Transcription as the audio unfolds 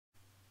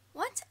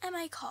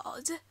I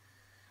called?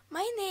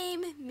 My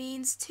name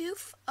means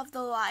Tooth of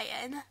the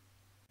Lion.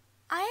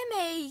 I am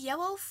a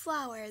yellow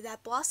flower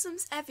that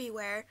blossoms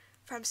everywhere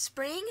from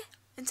spring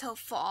until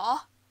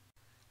fall.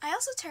 I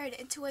also turn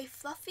into a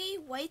fluffy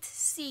white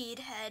seed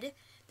head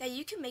that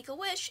you can make a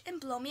wish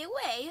and blow me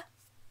away.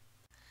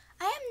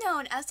 I am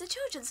known as the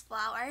children's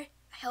flower.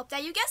 I hope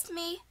that you guessed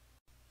me.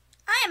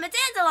 I am a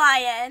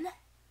dandelion!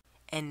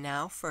 And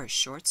now for a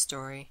short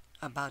story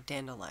about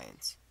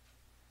dandelions.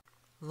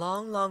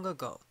 Long, long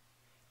ago,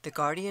 the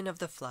guardian of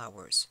the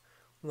flowers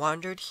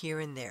wandered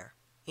here and there,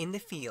 in the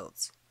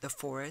fields, the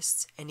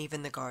forests, and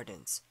even the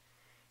gardens,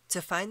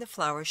 to find the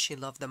flowers she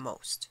loved the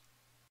most.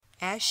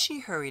 As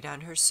she hurried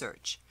on her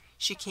search,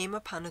 she came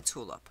upon a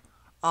tulip,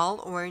 all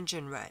orange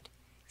and red,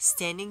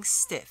 standing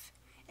stiff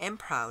and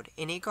proud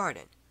in a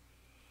garden.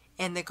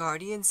 And the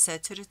guardian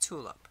said to the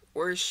tulip,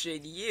 "Where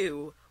should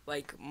you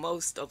like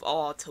most of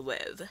all to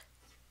live?"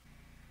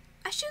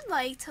 I should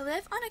like to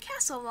live on a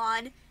castle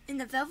lawn in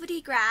the velvety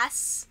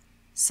grass,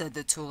 said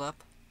the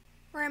tulip,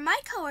 where my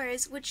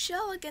colors would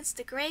show against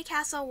the gray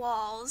castle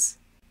walls.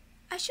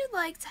 I should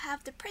like to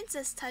have the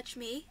princess touch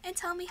me and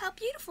tell me how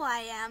beautiful I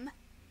am.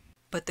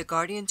 But the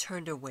guardian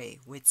turned away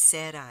with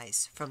sad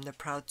eyes from the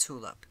proud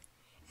tulip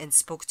and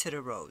spoke to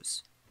the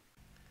rose.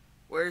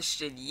 "Where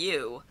should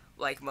you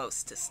like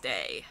most to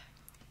stay?"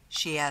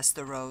 she asked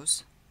the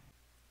rose.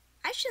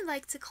 I should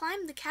like to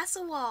climb the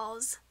castle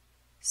walls,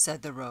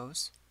 said the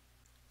rose,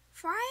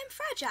 for I am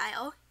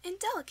fragile and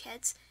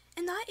delicate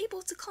and not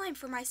able to climb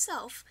for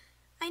myself.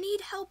 I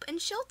need help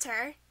and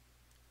shelter.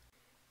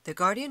 The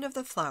guardian of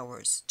the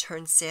flowers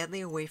turned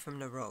sadly away from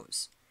the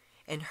rose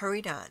and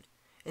hurried on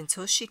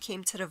until she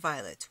came to the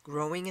violet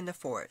growing in the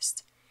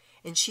forest,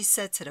 and she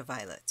said to the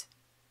violet,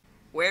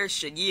 "Where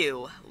should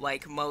you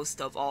like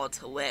most of all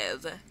to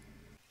live?"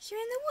 Here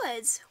in the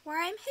woods, where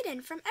I am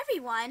hidden from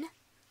everyone,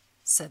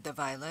 said the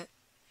violet.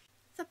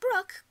 The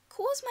brook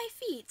cools my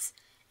feet,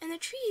 and the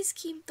trees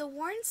keep the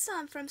warm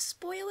sun from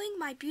spoiling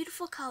my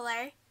beautiful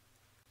color.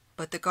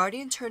 But the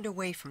guardian turned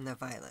away from the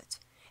violet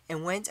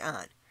and went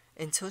on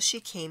until she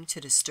came to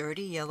the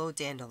sturdy yellow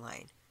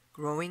dandelion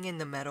growing in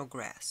the meadow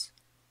grass.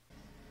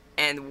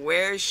 "And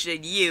where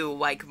should you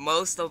like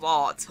most of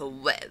all to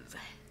live?"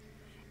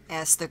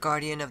 asked the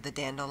guardian of the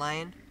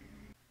dandelion.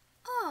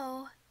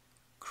 Oh,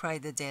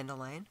 cried the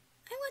dandelion,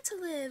 I want to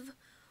live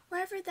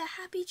wherever the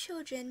happy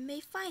children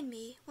may find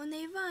me when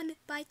they run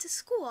by to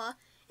school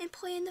and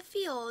play in the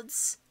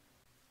fields.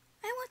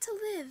 I want to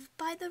live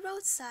by the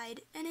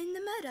roadside and in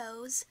the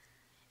meadows,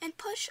 and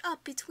push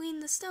up between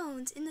the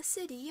stones in the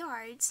city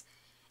yards,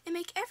 and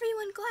make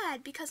everyone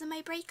glad because of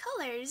my bright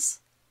colors.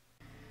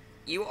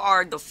 "You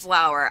are the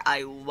flower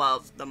I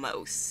love the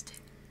most,"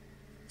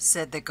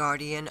 said the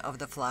guardian of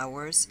the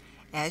flowers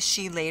as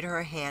she laid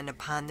her hand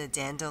upon the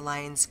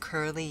dandelion's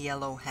curly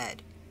yellow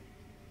head.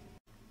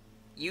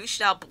 "You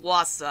shall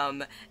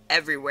blossom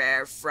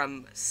everywhere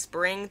from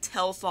spring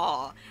till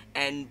fall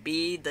and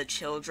be the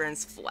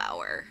children's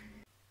flower."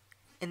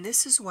 And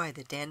this is why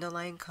the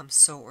dandelion comes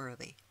so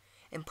early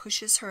and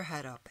pushes her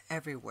head up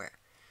everywhere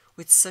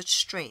with such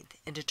strength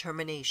and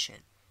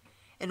determination,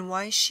 and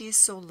why she is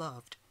so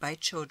loved by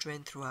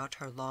children throughout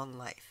her long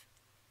life.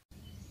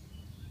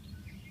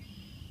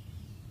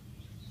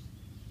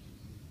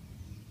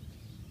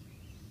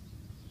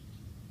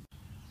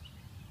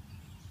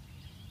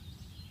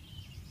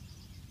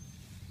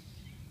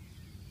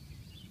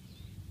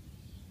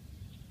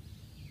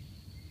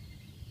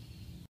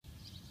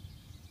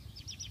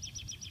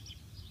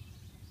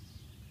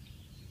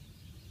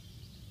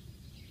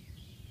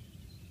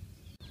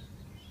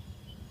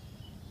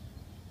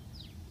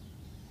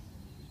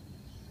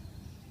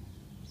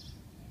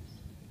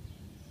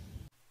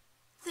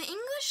 The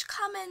English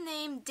common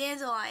name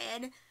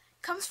dandelion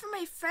comes from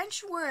a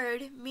French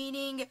word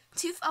meaning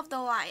tooth of the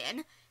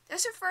lion.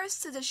 This refers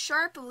to the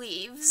sharp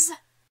leaves.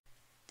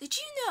 Did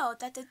you know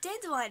that the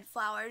dandelion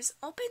flowers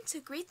open to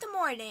greet the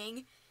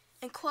morning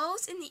and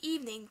close in the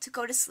evening to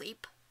go to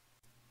sleep?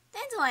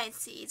 Dandelion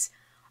seeds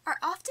are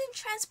often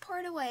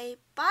transported away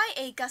by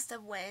a gust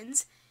of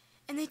winds,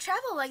 and they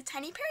travel like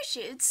tiny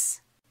parachutes.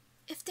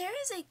 If there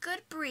is a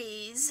good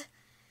breeze,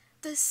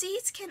 the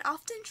seeds can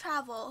often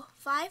travel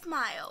 5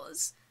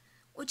 miles,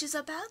 which is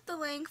about the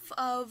length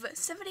of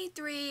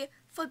 73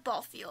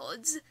 football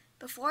fields,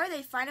 before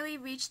they finally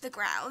reach the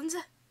ground.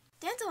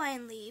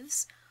 Dandelion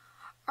leaves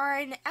are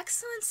an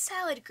excellent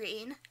salad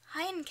green,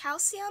 high in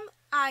calcium,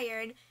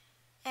 iron,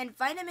 and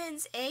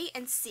vitamins A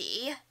and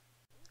C.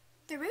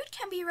 The root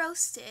can be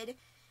roasted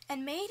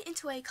and made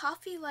into a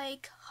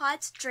coffee-like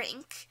hot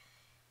drink.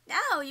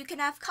 Now you can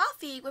have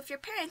coffee with your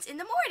parents in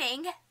the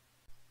morning.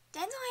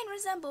 Dandelion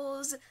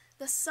resembles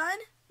the sun,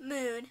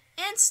 moon,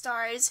 and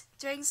stars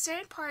during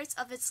certain parts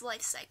of its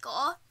life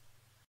cycle.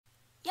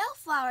 Yellow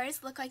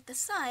flowers look like the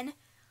sun,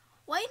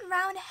 white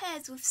round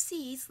heads with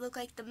seeds look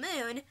like the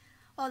moon,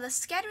 while the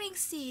scattering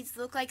seeds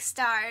look like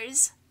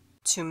stars.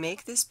 To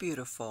make this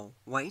beautiful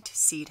white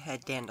seed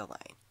head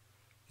dandelion,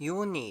 you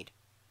will need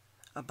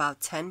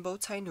about 10 bow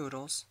tie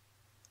noodles,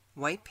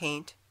 white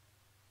paint,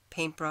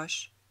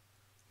 paintbrush,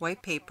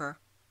 white paper,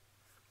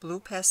 blue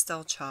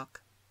pastel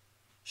chalk,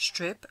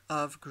 strip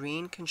of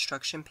green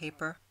construction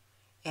paper,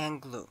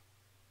 and glue.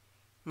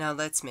 Now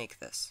let's make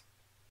this.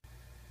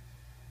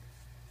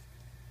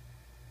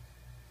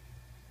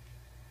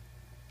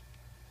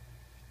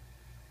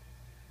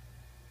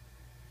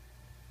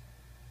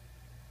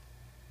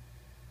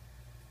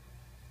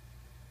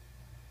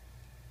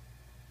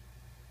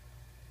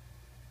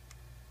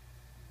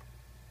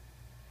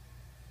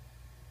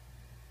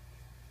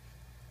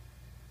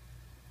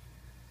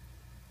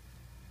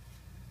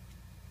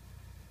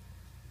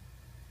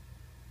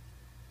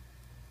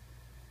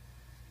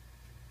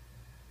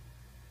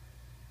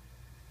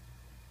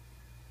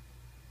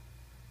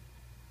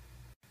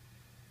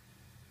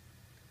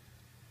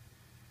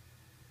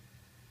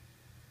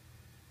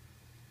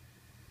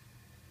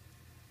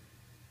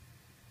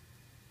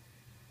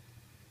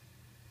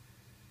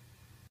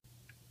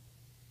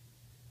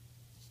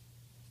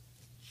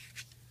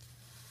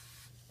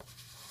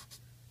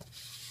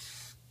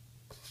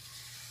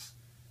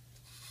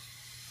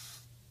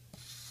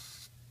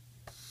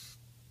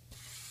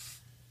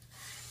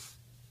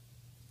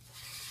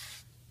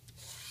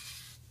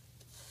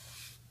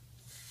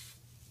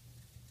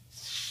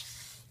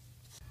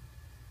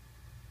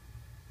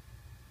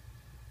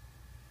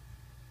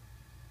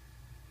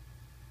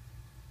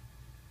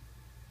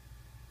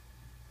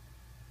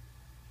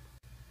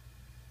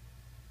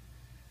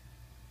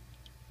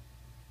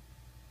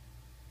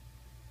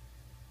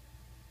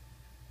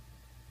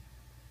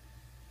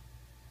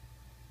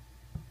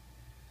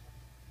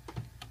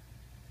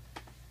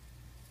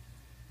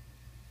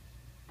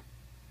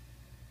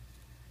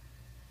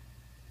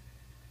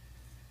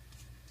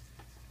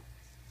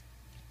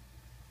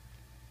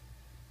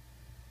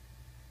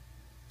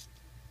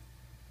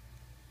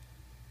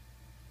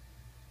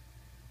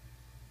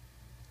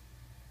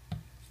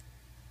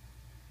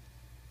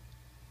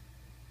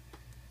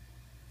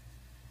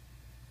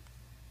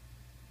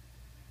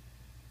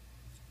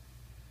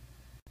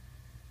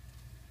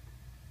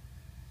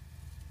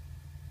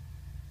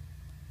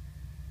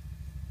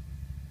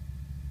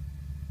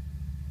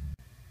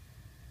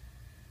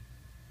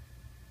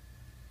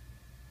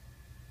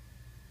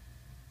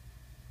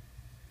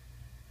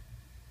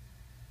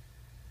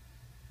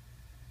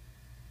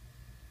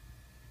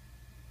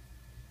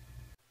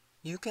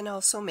 You can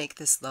also make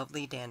this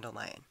lovely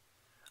dandelion.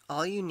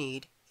 All you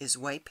need is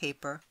white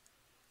paper,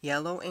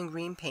 yellow and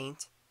green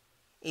paint,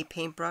 a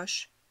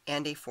paintbrush,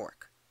 and a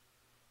fork.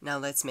 Now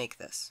let's make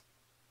this.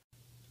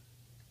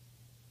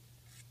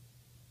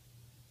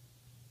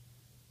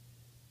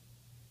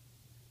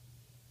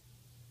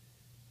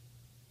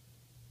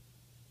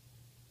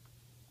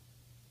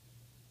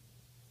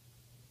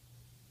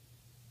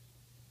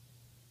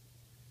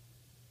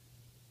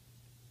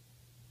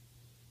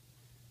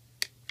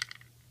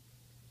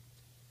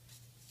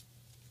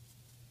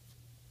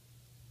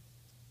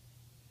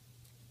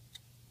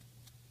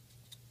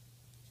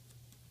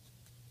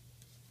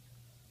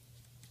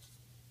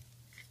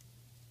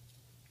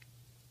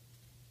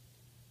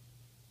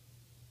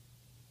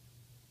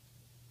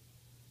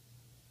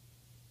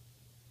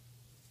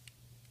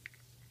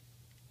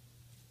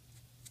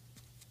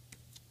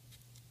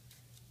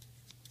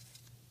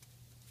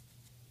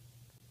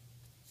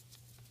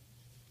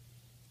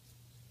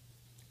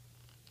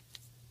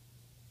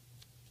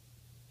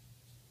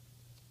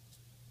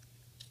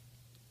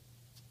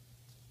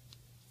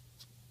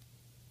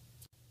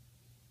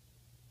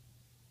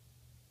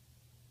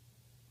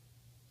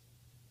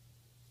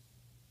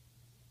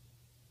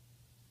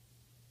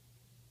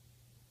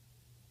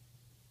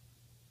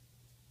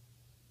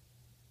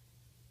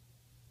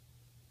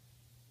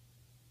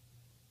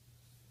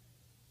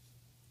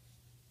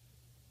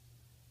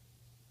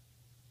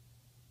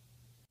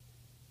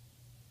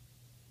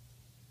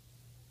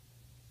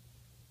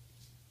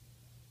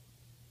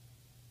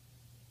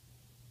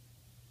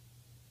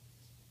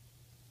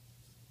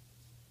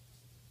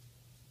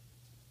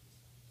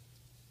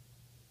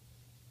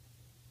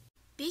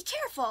 Be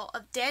careful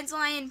of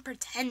dandelion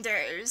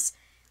pretenders.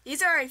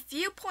 These are a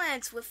few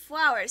plants with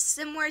flowers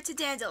similar to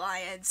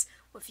dandelions,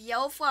 with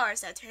yellow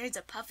flowers that turn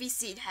into puffy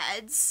seed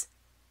heads.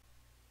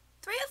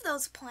 3 of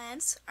those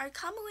plants are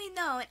commonly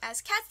known as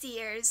cat's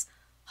ears,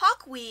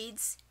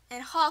 hawkweeds,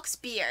 and hawk's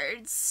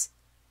beards.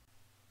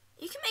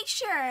 You can make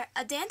sure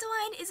a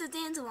dandelion is a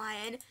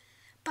dandelion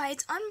by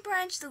its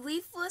unbranched,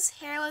 leafless,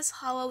 hairless,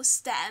 hollow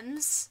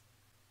stems.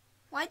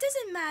 Why does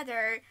it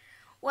matter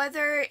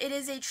whether it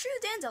is a true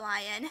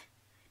dandelion?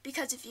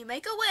 Because if you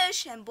make a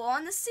wish and blow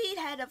on the seed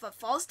head of a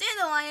false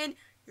dandelion,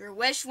 your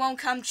wish won't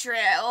come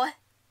true.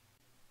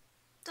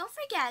 Don't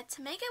forget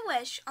to make a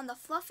wish on the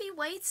fluffy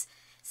white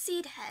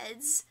seed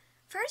heads.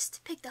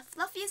 First, pick the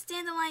fluffiest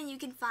dandelion you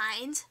can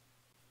find.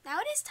 Now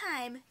it is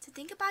time to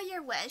think about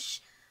your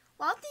wish.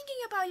 While thinking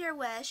about your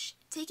wish,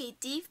 take a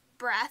deep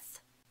breath.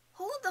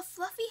 Hold the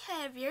fluffy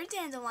head of your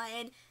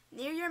dandelion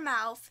near your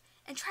mouth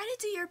and try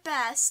to do your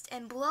best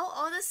and blow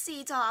all the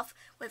seeds off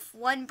with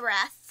one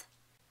breath.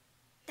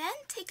 Then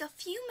take a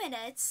few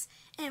minutes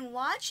and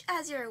watch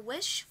as your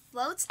wish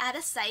floats out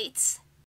of sight.